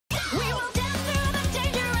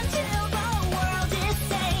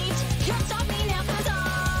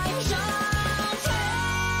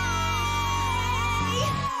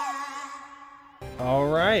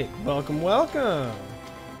Alright, welcome, welcome!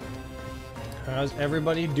 How's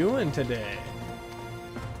everybody doing today?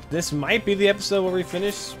 This might be the episode where we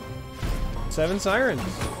finish 7 Sirens.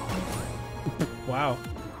 Wow.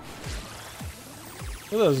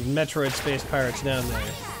 Look at those Metroid space pirates down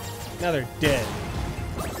there. Now they're dead.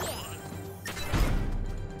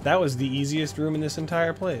 That was the easiest room in this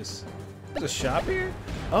entire place. There's a shop here?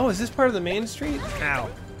 Oh, is this part of the main street? Ow.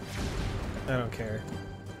 I don't care.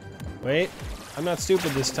 Wait, I'm not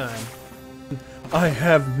stupid this time. I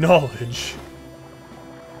have knowledge.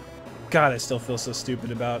 God, I still feel so stupid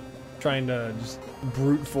about trying to just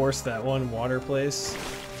brute force that one water place.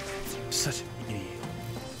 I'm such an idiot.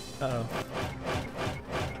 Uh-oh.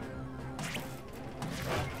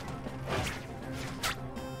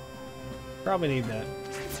 Probably need that.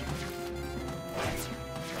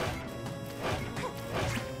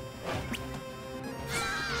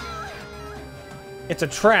 It's a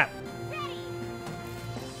trap.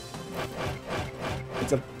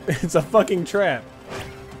 It's a fucking trap.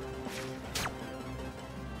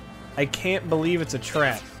 I can't believe it's a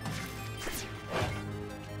trap.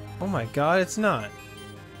 Oh my god, it's not.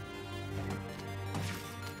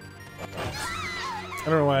 I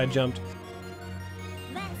don't know why I jumped.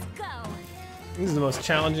 Let's go. This is the most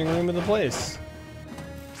challenging room in the place.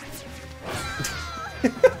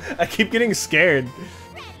 I keep getting scared.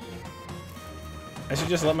 I should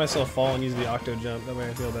just let myself fall and use the octo jump. That way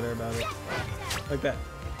I feel better about it. Like that.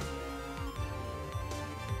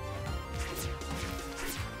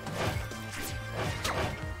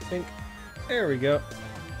 Think. There we go.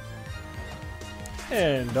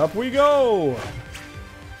 And up we go!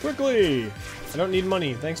 Quickly! I don't need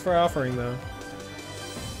money. Thanks for offering, though.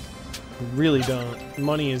 I really don't.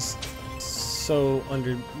 Money is so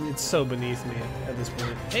it's so beneath me at this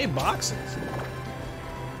point. Hey, boxes!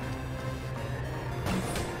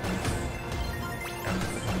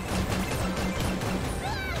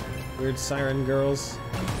 Weird siren girls.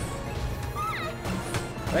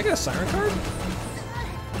 Did I get a siren card?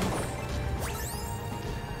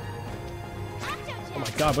 Oh my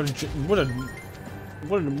god,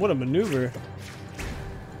 what a maneuver.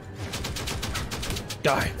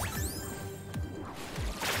 Die.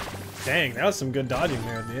 Dang, that was some good dodging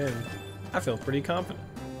there at the end. I feel pretty confident.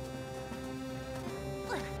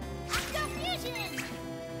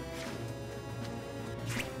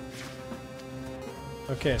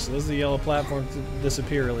 Okay, so those are the yellow platforms that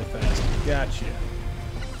disappear really fast. Gotcha.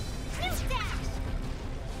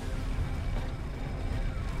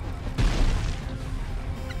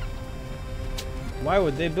 Why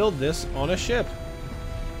would they build this on a ship?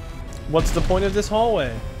 What's the point of this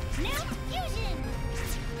hallway?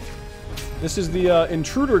 This is the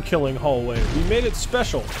intruder killing hallway. We made it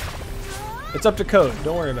special. It's up to code.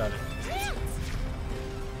 Don't worry about it.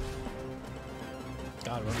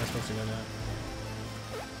 God, where am I supposed to go now?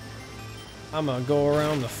 I'm gonna go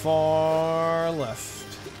around the far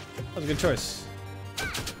left. That was a good choice.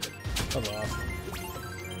 That was awesome.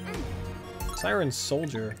 Siren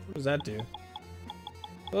Soldier. What does that do?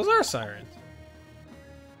 Those are sirens.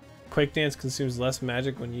 Quake Dance consumes less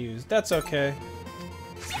magic when used. That's okay.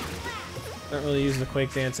 I don't really use the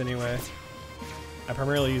Quake Dance anyway. I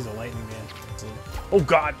primarily use the Lightning Dance. Oh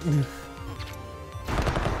god!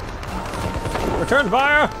 Return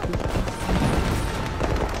fire!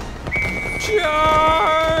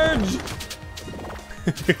 Charge!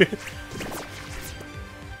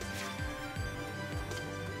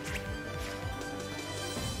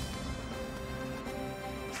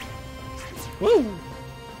 Woo!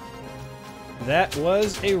 That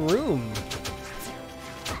was a room.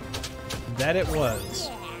 That it was.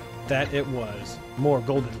 That it was. More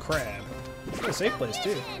golden crab. It's a safe place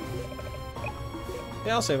too.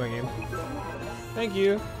 Yeah, I'll save my game. Thank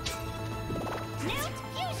you.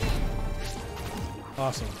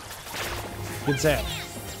 Awesome. Good zap.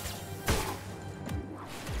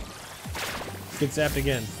 Get zapped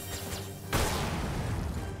again.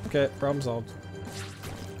 Okay, problem solved.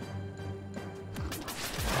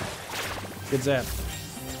 Good zap.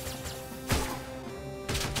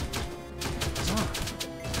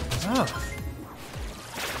 It's off.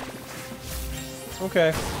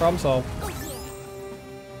 Okay, problem solved.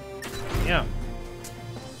 Yeah.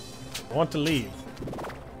 I want to leave.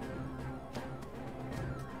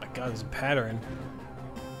 God, there's a pattern.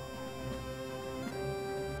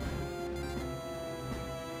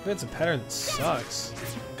 It's a pattern that sucks.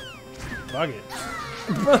 Bug it.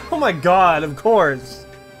 Oh my god, of course.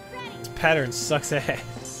 This pattern sucks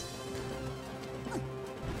ass.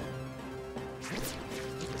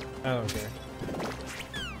 I don't care.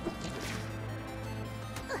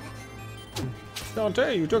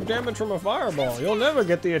 Shantae, you took damage from a fireball. You'll never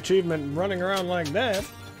get the achievement running around like that.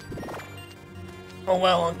 Oh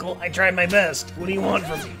well, Uncle, I tried my best. What do you want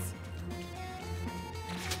from me?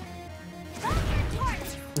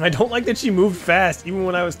 I don't like that she moved fast, even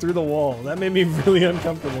when I was through the wall. That made me really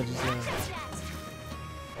uncomfortable just now.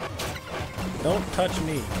 Don't touch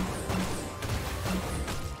me.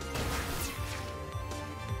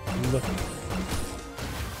 Look.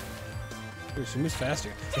 Ooh, she moves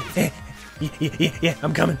faster. Yeah,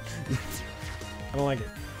 I'm coming. I don't like it.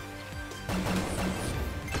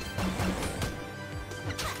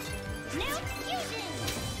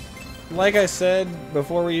 Like I said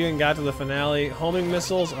before we even got to the finale, homing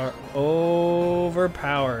missiles are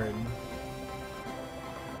overpowered.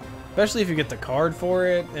 Especially if you get the card for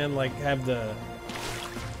it and like have the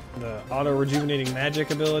auto rejuvenating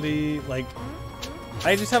magic ability. Like,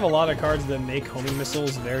 I just have a lot of cards that make homing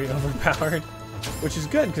missiles very overpowered, which is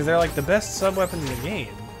good because they're like the best sub weapon in the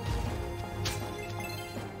game.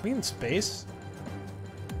 Are we in space?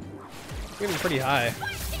 We're getting pretty high.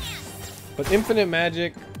 But infinite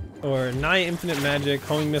magic, or nigh infinite magic,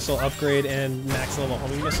 homing missile upgrade, and max level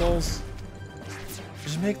homing missiles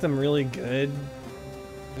just make them really good.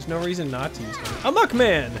 There's no reason not to use them. A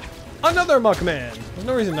Muckman! Another Muckman! There's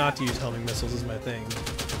no reason not to use homing missiles is my thing.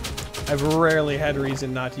 I've rarely had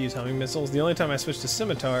reason not to use homing missiles. The only time I switch to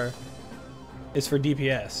scimitar is for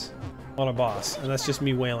DPS on a boss, and that's just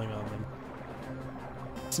me wailing on them.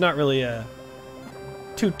 It's not really a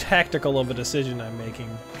too tactical of a decision I'm making.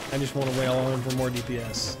 I just want to wail on them for more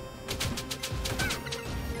DPS.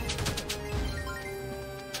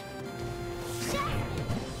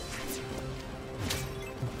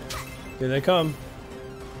 Here they come.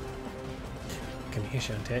 Come here,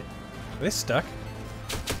 Shantae. Are they stuck?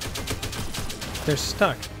 They're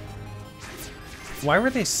stuck. Why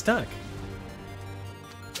were they stuck?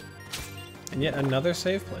 And yet another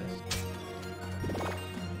save place.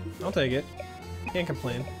 I'll take it. Can't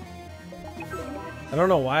complain. I don't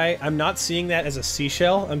know why. I'm not seeing that as a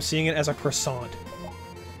seashell. I'm seeing it as a croissant.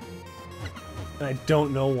 And I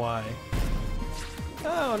don't know why.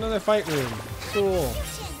 Oh, another fight room. Cool.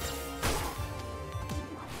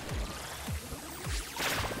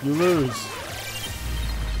 You lose.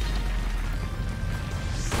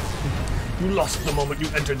 You lost the moment you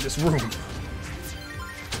entered this room.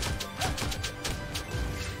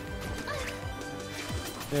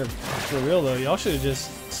 Yeah, for real though, y'all should have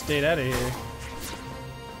just stayed out of here.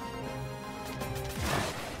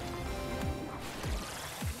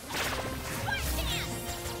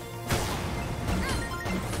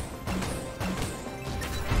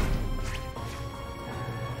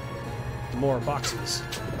 More boxes.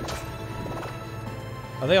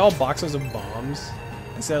 Are they all boxes of bombs?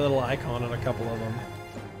 I see that little icon on a couple of them.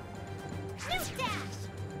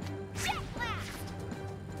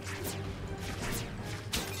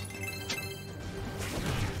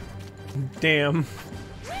 Damn.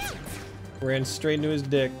 Ran straight into his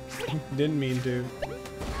dick. Didn't mean to.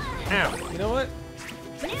 Ow. You know what?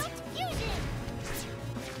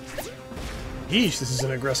 Yeesh, this is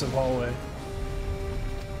an aggressive hallway.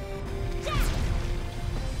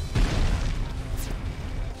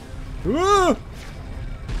 Woo!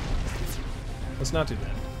 Let's not do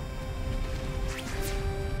that.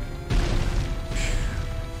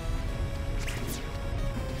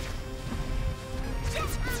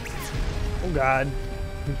 Oh god.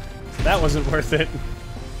 That wasn't worth it.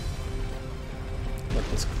 Let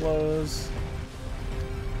this close.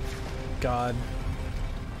 God.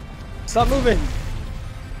 Stop moving!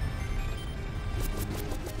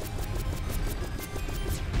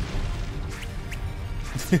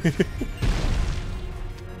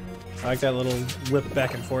 I like that little whip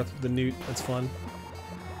back and forth with the newt. That's fun.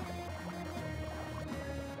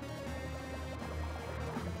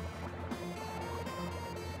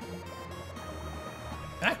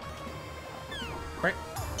 Ah! Right.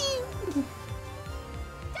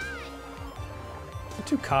 I'm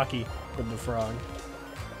too cocky with the frog.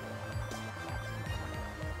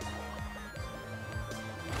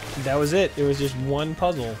 That was it. It was just one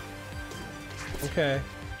puzzle. Okay.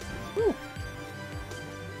 Whew.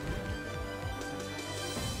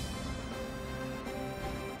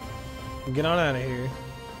 Get on out of here.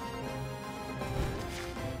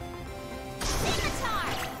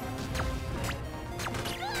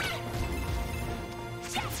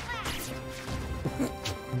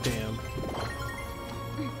 Damn.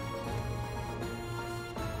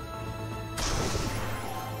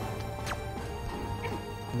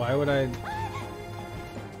 Why would I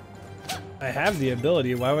have the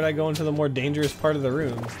ability. Why would I go into the more dangerous part of the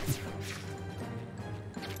room?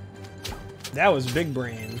 That was big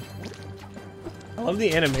brain. I love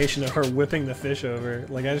the animation of her whipping the fish over.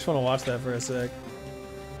 Like, I just want to watch that for a sec.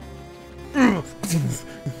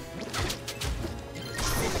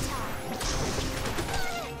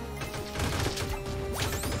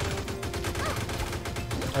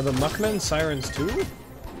 Are the Muckmen Sirens too? Is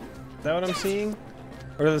that what I'm seeing?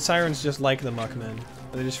 Or are the Sirens just like the Muckmen?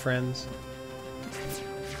 Are they just friends?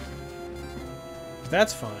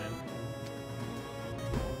 That's fine.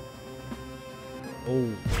 Oh,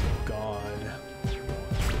 God.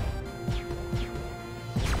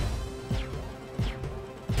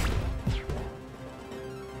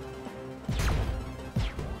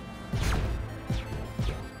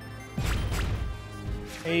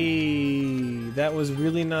 Hey, that was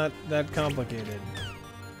really not that complicated.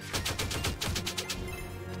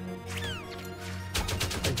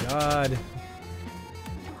 My God.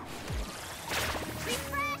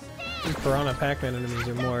 These Piranha Pac-Man enemies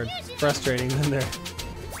are more frustrating than they're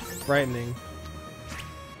frightening.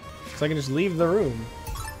 So I can just leave the room.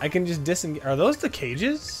 I can just disengage. Are those the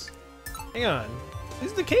cages? Hang on.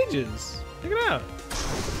 These are the cages. Check it out.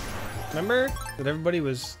 Remember that everybody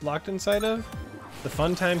was locked inside of? The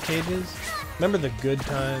fun time cages? Remember the good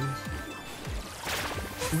times?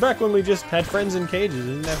 Back when we just had friends in cages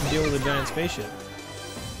and didn't have to deal with a giant spaceship.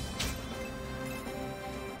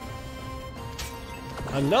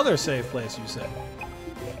 Another safe place, you say?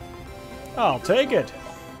 I'll take it.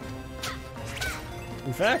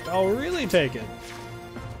 In fact, I'll really take it.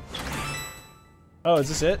 Oh, is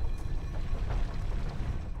this it?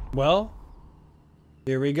 Well,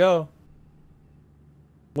 here we go.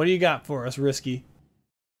 What do you got for us, Risky?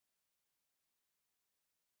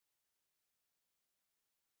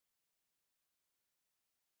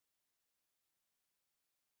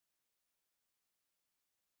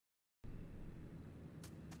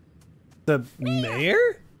 The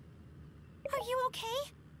mayor? Are you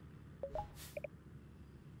okay?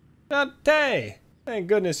 Shantae! Thank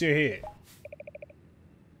goodness you're here.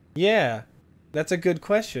 Yeah, that's a good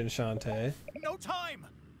question, Shantae. No time!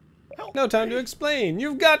 Help No time to explain.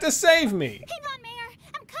 You've got to save me. Hang on, Mayor.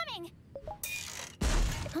 I'm coming.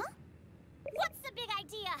 Huh? What's the big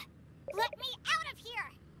idea? Let me out of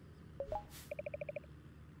here.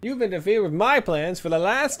 You've interfered with my plans for the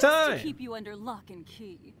last To time. keep you under lock and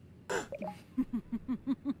key.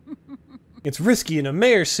 It's Risky in a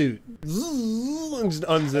mayor suit. Just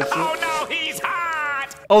unzips it. Oh no, he's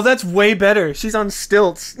hot! Oh, that's way better. She's on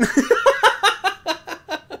stilts.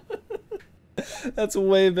 That's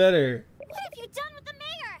way better. What have you done with the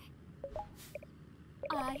mayor?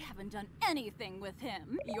 I haven't done anything with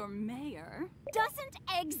him. Your mayor doesn't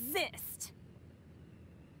exist.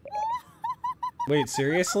 Wait,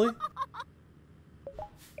 seriously?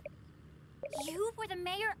 You were the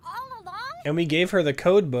mayor all along? And we gave her the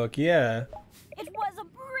code book, yeah. It was a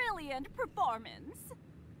brilliant performance.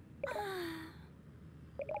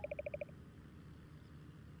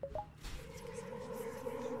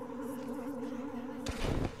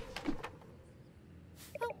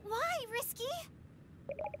 But why, Risky?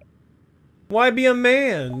 Why be a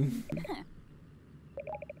man?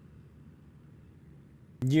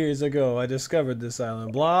 Years ago, I discovered this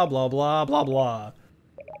island. Blah, blah, blah, blah, blah.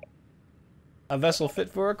 A vessel fit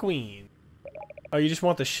for a queen. Oh, you just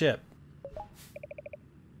want the ship.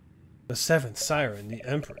 The seventh Siren, the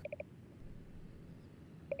Emperor.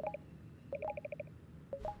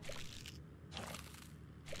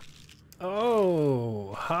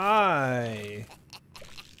 Oh, hi.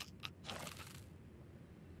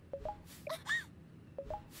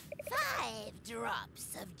 5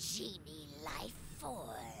 drops of genie life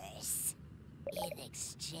force in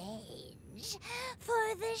exchange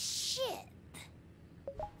for the ship.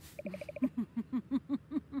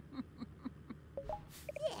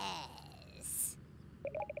 Yes.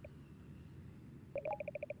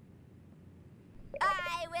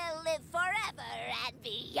 I will live forever and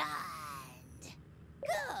beyond.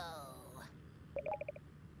 Go.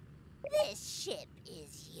 This ship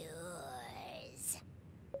is yours.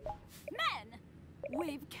 Men,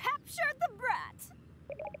 we've captured the brat.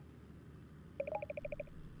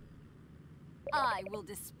 I will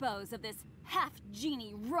dispose of this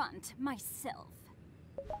half-genie runt myself.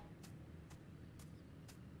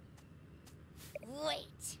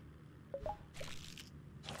 Wait.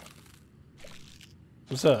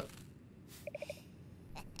 What's up?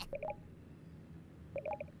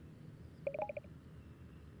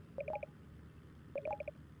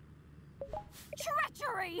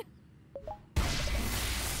 Treachery!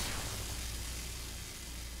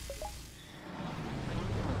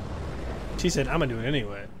 She said, I'm gonna do it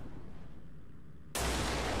anyway.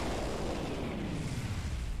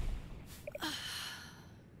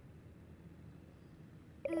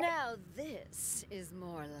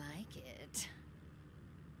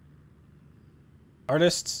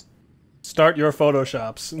 Artists, start your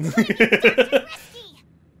photoshops. Risky.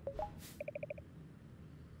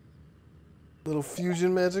 Little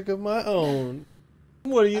fusion magic of my own.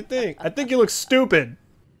 What do you think? I think you look stupid.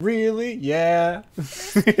 Really? Yeah.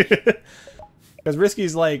 Because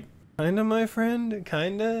Risky's like, kinda my friend,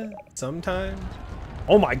 kinda, sometimes.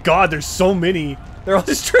 Oh my god, there's so many. They're all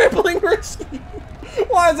just trampling Risky.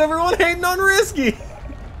 Why is everyone hating on Risky?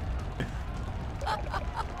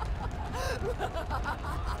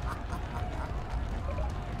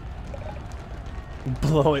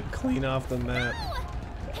 Blow it clean off the map. Oh,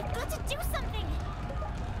 I've got to do something.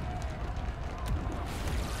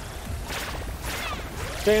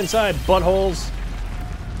 Stay inside, buttholes.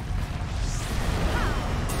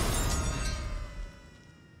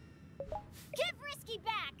 Give Risky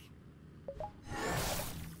back.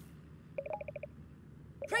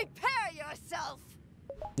 Prepare yourself.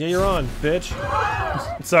 Yeah, you're on, bitch.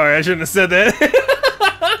 Sorry, I shouldn't have said that.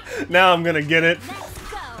 Now I'm gonna get it.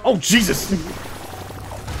 Let's go. Oh, Jesus!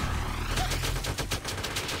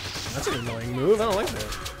 That's an annoying move. I don't like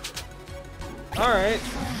that. Alright.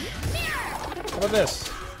 How about this?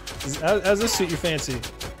 How's this suit you fancy?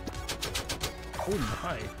 Oh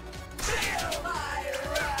my.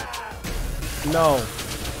 No.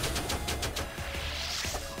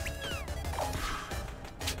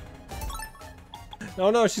 No,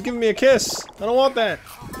 no, she's giving me a kiss. I don't want that.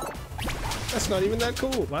 That's not even that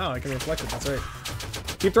cool. Wow, I can reflect it. That's right.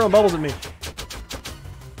 Keep throwing bubbles at me.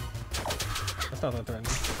 That's not that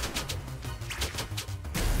threatening.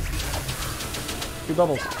 2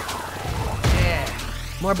 bubbles. Yeah.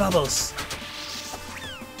 More bubbles.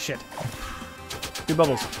 Shit. 2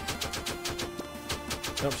 bubbles.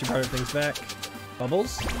 Nope, she brought her things back.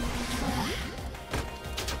 Bubbles.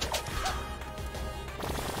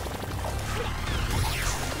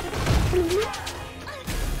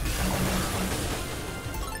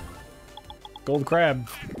 Gold crab.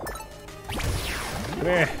 Come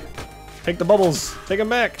here. Take the bubbles. Take them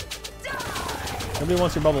back. Nobody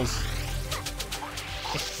wants your bubbles.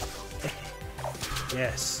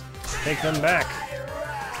 Yes. Take them back.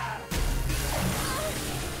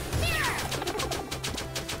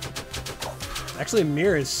 Actually,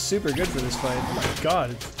 Mir is super good for this fight. Oh my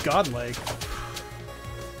god, it's godlike.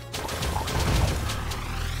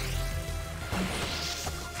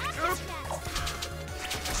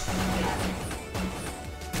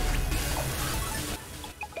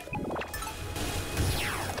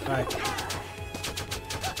 Alright.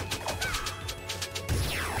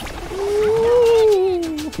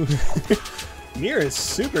 Mir is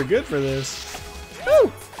super good for this.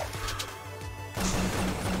 Woo! She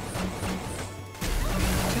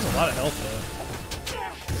has a lot of health though.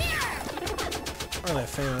 I'm not really a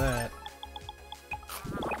fan of that.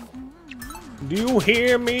 Do you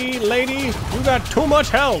hear me, lady? You got too much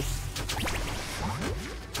health.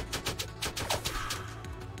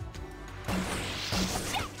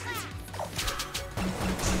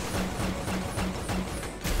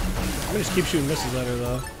 I'm gonna just keep shooting missiles at her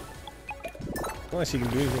though. Unless she can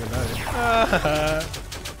do anything about it.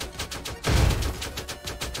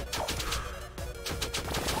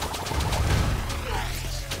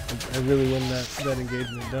 I really win that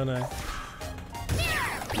engagement, don't I?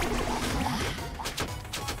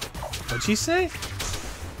 What'd she say?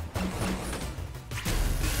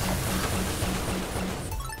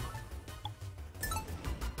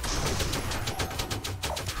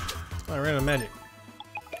 Oh, I ran out of magic.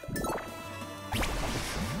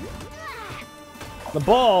 The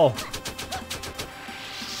ball!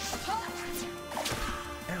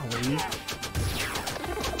 Owie.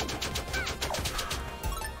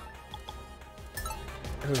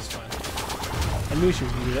 That was fun. I knew she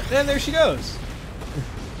was gonna do that. And there she goes!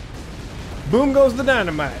 Boom goes the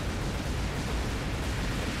dynamite!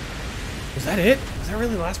 Was that it? Was that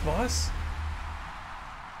really the last boss?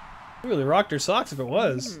 I really rocked her socks if it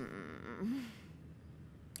was.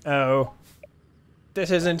 Oh. This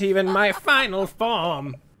isn't even my final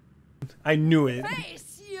form. I knew it.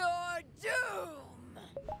 Face your doom.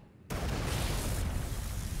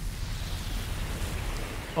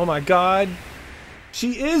 Oh my god.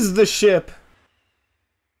 She is the ship.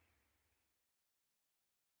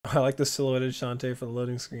 I like the silhouetted Shantae for the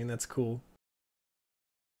loading screen. That's cool.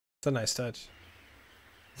 It's a nice touch.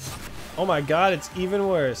 Oh my god, it's even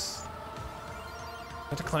worse.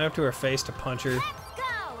 I have to climb up to her face to punch her.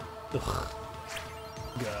 Let's go. Ugh.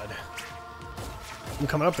 God. I'm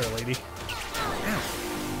coming up there, lady. Ow.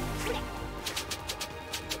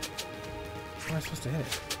 How am I supposed to hit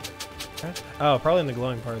it? Huh? Oh, probably in the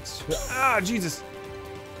glowing parts. Ah, Jesus!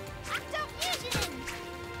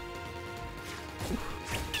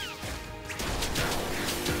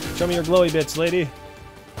 Show me your glowy bits, lady.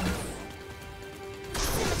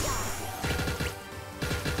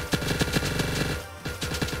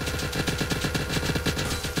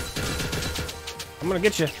 I'm gonna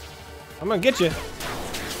get you. I'm gonna get you.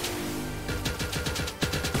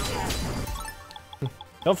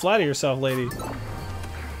 Don't flatter yourself, lady.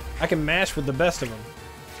 I can mash with the best of them.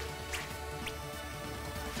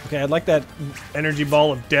 Okay, I'd like that energy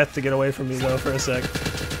ball of death to get away from me, though, for a sec.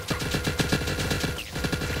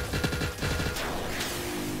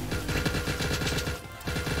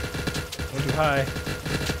 Way too high.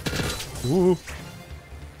 Ooh.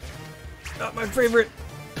 Not my favorite.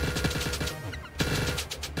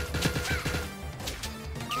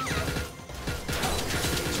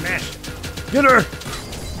 Smash. Get her!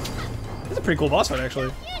 That's a pretty cool boss fight,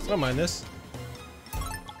 actually. I don't mind this.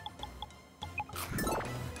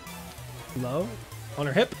 Low. On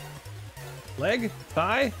her hip. Leg.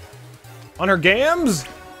 Thigh. On her gams.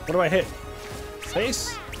 What do I hit?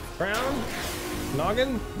 Face. Crown.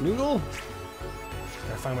 Noggin. Noodle.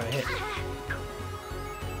 Gotta find what I hit.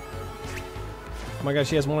 Oh my god,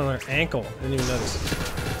 she has one on her ankle. I didn't even notice.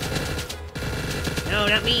 No,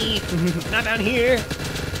 not me. Not down here.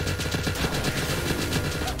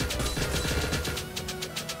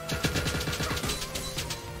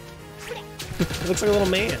 It looks like a little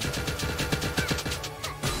man.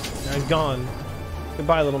 Now he's gone.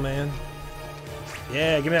 Goodbye, little man.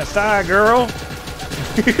 Yeah, give me that thigh, girl.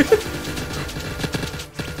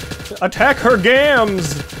 Attack her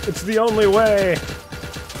gams. It's the only way.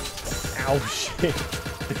 Ow, shit.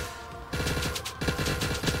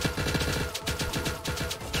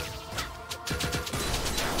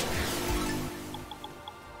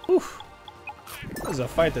 Whew. This is a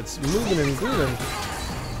fight that's moving and grooving.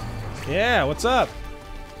 Yeah, what's up?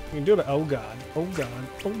 You can do it. Oh god. Oh god.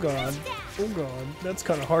 Oh god. Oh god. That's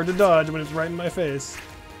kind of hard to dodge when it's right in my face.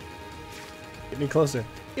 Get me closer.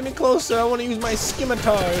 Get me closer. I want to use my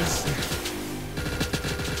scimitars.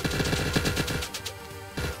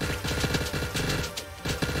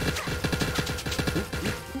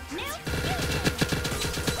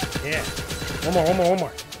 Yeah. One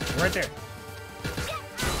more. Right there.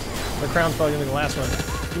 The crown's probably gonna be the last one.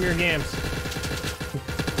 Give me your gams.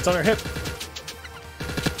 It's on her hip.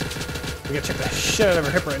 We gotta check the shit out of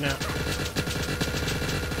her hip right now.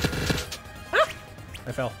 Ah!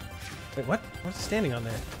 I fell. Wait, what? What's standing on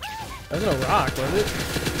there? That wasn't a rock, was it?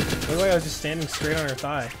 Looked like I was just standing straight on her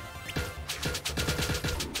thigh.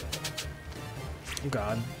 Oh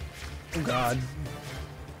god. Oh god.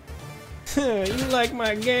 You like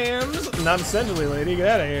my gams? Not essentially, lady. Get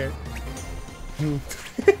out of here.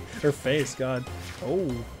 Her face, god.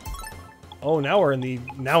 Oh. Oh, now we're in the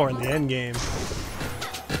end game.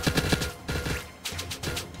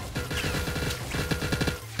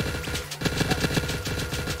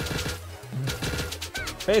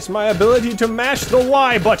 Face my ability to mash the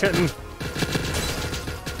Y button.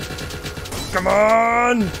 Come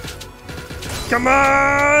on! Come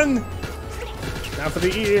on! Now for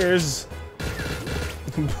the ears.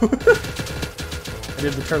 I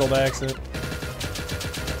did the turtle by accident.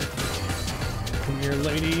 Come here,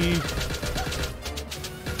 lady.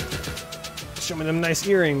 Show me them nice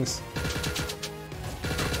earrings.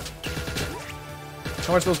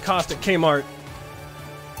 How much those cost at Kmart?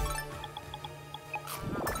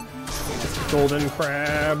 Golden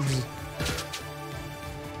crabs.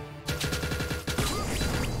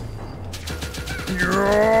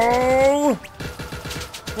 Yo!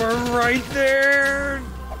 We're right there!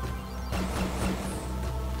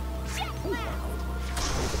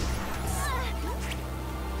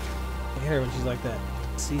 I hit her when she's like that.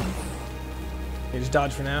 Let's see. Okay, just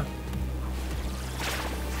dodge for now.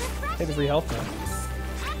 Take the free health though.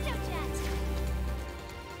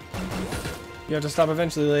 You have to stop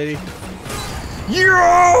eventually, lady.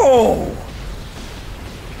 Yo!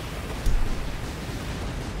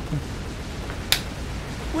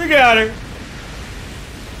 We got her.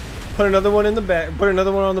 Put another one in the back. Put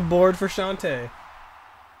another one on the board for Shantae.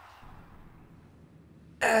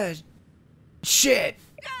 Shit.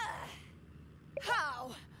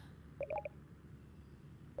 How?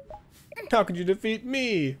 How could you defeat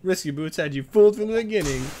me? Risky Boots had you fooled from the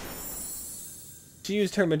beginning. She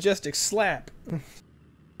used her majestic slap.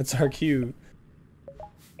 That's our cue.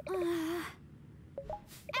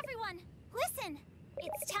 Everyone, listen.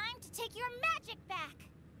 It's time to take your magic back.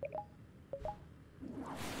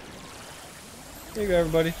 There you go,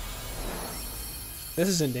 everybody. This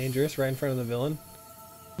isn't dangerous, right in front of the villain.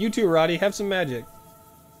 You too, Roddy, have some magic.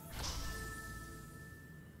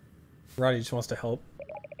 Roddy just wants to help.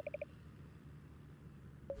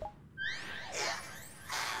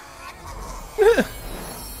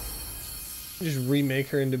 Just remake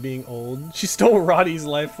her into being old. She stole Roddy's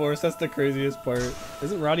life force. That's the craziest part.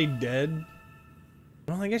 Isn't Roddy dead?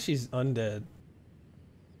 Well, I guess she's undead.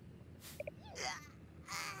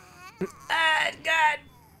 Ah, God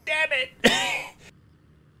damn it!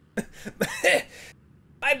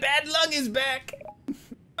 My bad lung is back.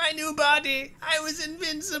 My new body. I was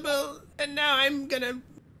invincible, and now I'm gonna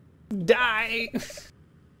die.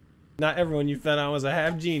 Not everyone you fed on was a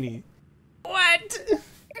half genie. What?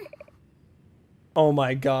 Oh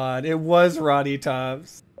my god, it was Roddy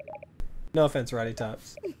Tops. No offense, Roddy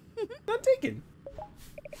Tops. Not taken.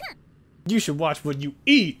 You should watch what you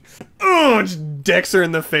eat. Oh, just decks her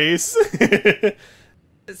in the face. The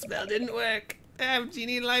spell didn't work. Half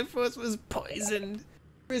genie life force was poisoned.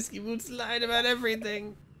 Risky Boots lied about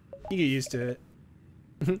everything. You get used to it.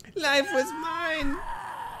 Life was mine.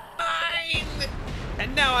 Mine.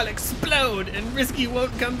 And now I'll explode, and Risky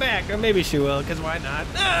won't come back. Or maybe she will, because why not?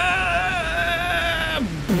 Ah!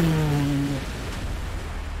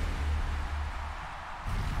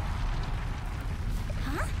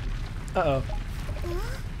 Uh-oh.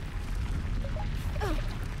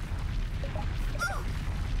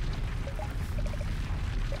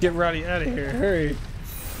 Get Roddy out of here, hurry.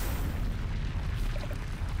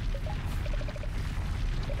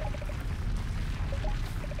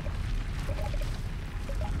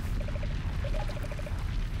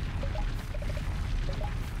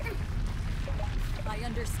 I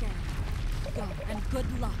understand. Go, and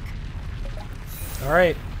good luck.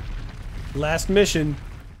 Alright. Last mission.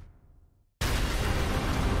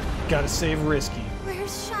 Gotta save Risky.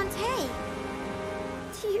 Where's Shantae?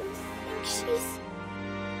 Do you think she's...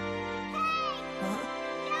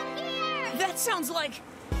 Down here! That sounds like...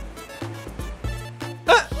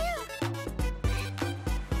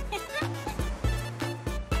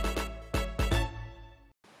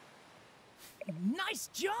 Nice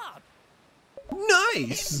job!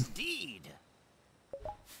 Nice! Indeed.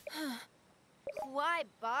 Why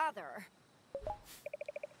bother?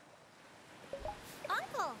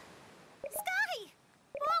 Uncle! Sky!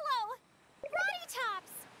 Bolo! Roddy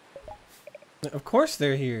Tops! Of course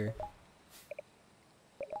they're here.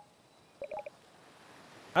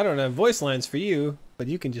 I don't have voice lines for you, but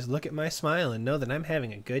you can just look at my smile and know that I'm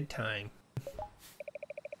having a good time.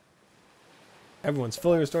 Everyone's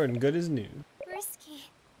fully restored and good as new. Risky.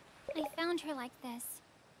 I found her like this.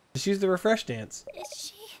 Just use the refresh dance. Is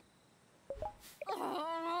she...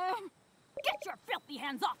 Get your filthy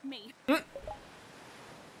hands off me! Risky!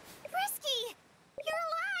 You're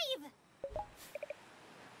alive!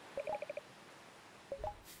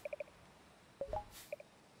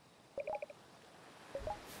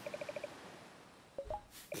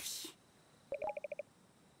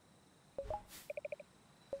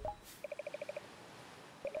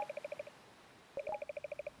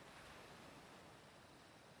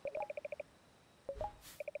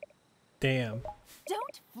 Damn.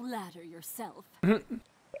 Don't flatter yourself.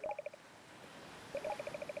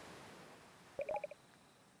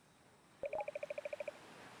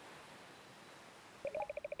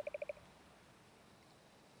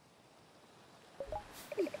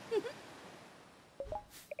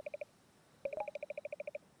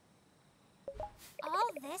 All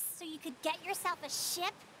this so you could get yourself a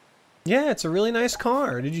ship? Yeah, it's a really nice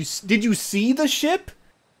car. Did you see the ship?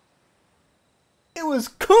 It was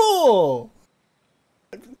cool.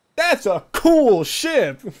 That's a cool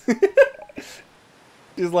ship.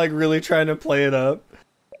 He's like really trying to play it up.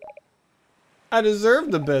 I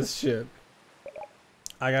deserve the best ship.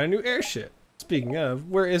 I got a new airship. Speaking of,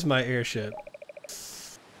 where is my airship?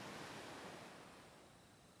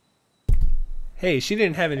 Hey, she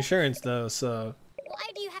didn't have insurance though, so...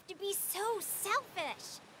 Why do you have to be so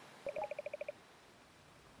selfish?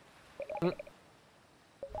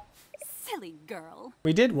 Silly girl.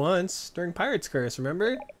 We did once, during Pirate's Curse,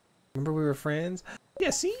 remember? Remember we were friends?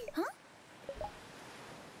 Yeah, see? Huh?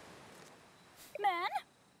 Man,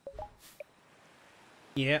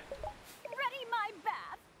 Yeah. ready my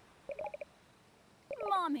bath.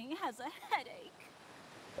 Mommy has a headache.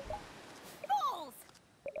 Fools!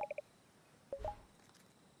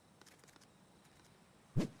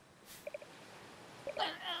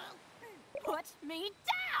 Put me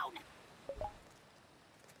down!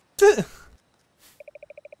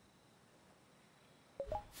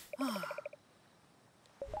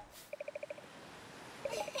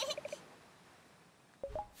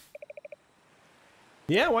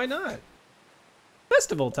 Yeah, why not?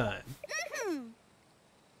 Festival time.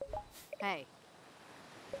 Hey.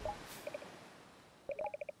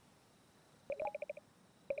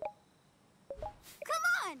 Come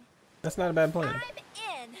on! That's not a bad plan. I'm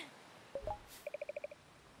in!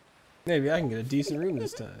 Maybe I can get a decent room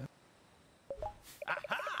this time.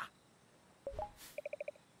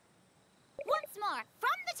 Once more, from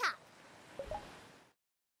the top.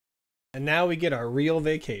 And now we get our real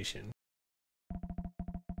vacation.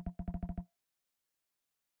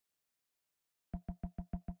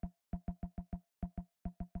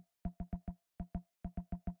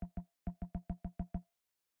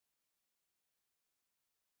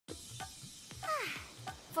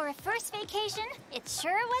 For a first vacation, it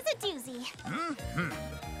sure was a doozy.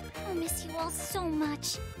 I'll miss you all so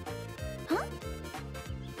much. Huh?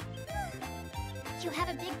 You have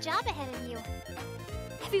a big job ahead of you.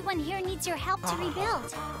 Everyone here needs your help to rebuild,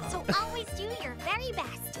 so always do your very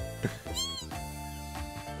best.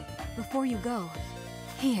 Before you go,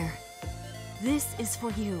 here. This is for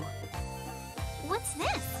you. What's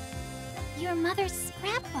this? Your mother's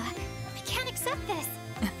scrapbook. I can't accept this.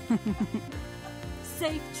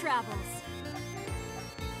 Safe travels.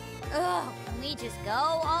 Ugh, can we just go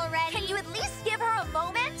already? Can you at least give her a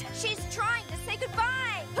moment? She's trying to say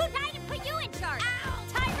goodbye. Who died and put you in charge? Ow!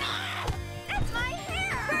 Tyrant! That's my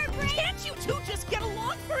hair! Can't you two just get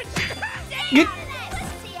along for a second? Get-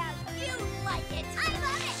 Let's see how you like it. I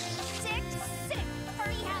love it. Sick.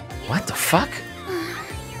 Hurry how you What the fuck?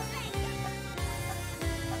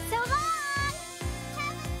 So long.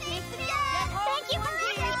 Have a safe day. Thank you for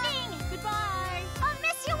everything. Goodbye. I'll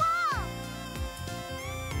miss you all.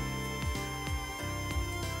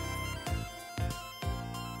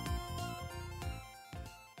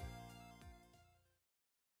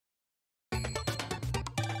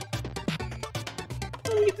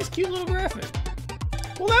 Let me get this cute little graphic.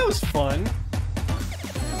 Well, that was fun.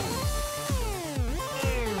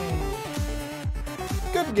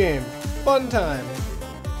 Good game. Fun time.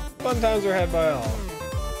 Fun times are had by all.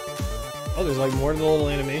 Oh, there's like more to the little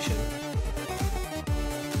animation.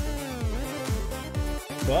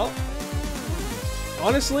 Well,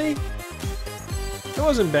 honestly, it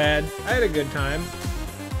wasn't bad. I had a good time.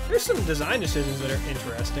 There's some design decisions that are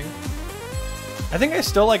interesting. I think I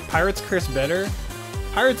still like Pirate's Curse better.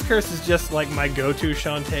 Pirate's Curse is just like my go-to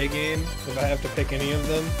Shantae game if I have to pick any of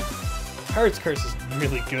them. Pirate's Curse is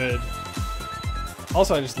really good.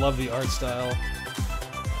 Also, I just love the art style.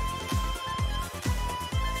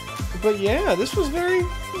 But yeah, this was very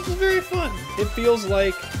fun. It feels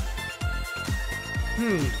like,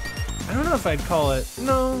 I don't know if I'd call it.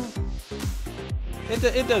 No,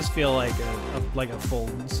 it does feel like a full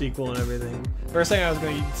sequel and everything. First thing I was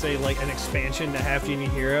going to say like an expansion to Half Genie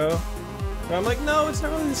Hero, but I'm like, no, it's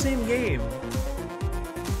not really the same game.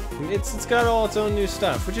 It's got all its own new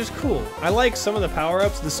stuff, which is cool. I like some of the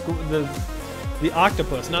power-ups. The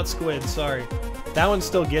octopus, not squid. Sorry, that one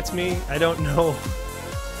still gets me. I don't know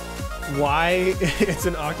why it's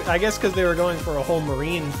an octopus. I guess because they were going for a whole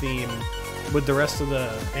marine theme with the rest of the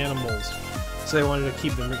animals, so they wanted to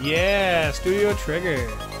keep them. Yeah, Studio Trigger.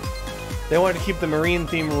 They wanted to keep the marine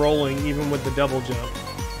theme rolling even with the double jump,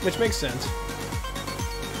 which makes sense.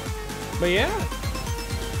 But yeah,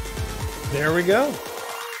 there we go.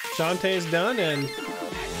 Shantae's done, and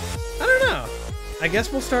I don't know. I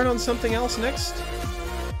guess we'll start on something else next.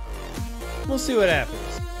 We'll see what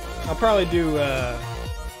happens. I'll probably do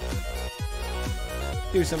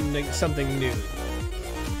something new,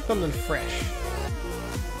 something fresh.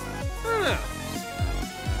 I don't know.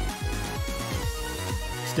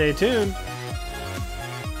 Stay tuned.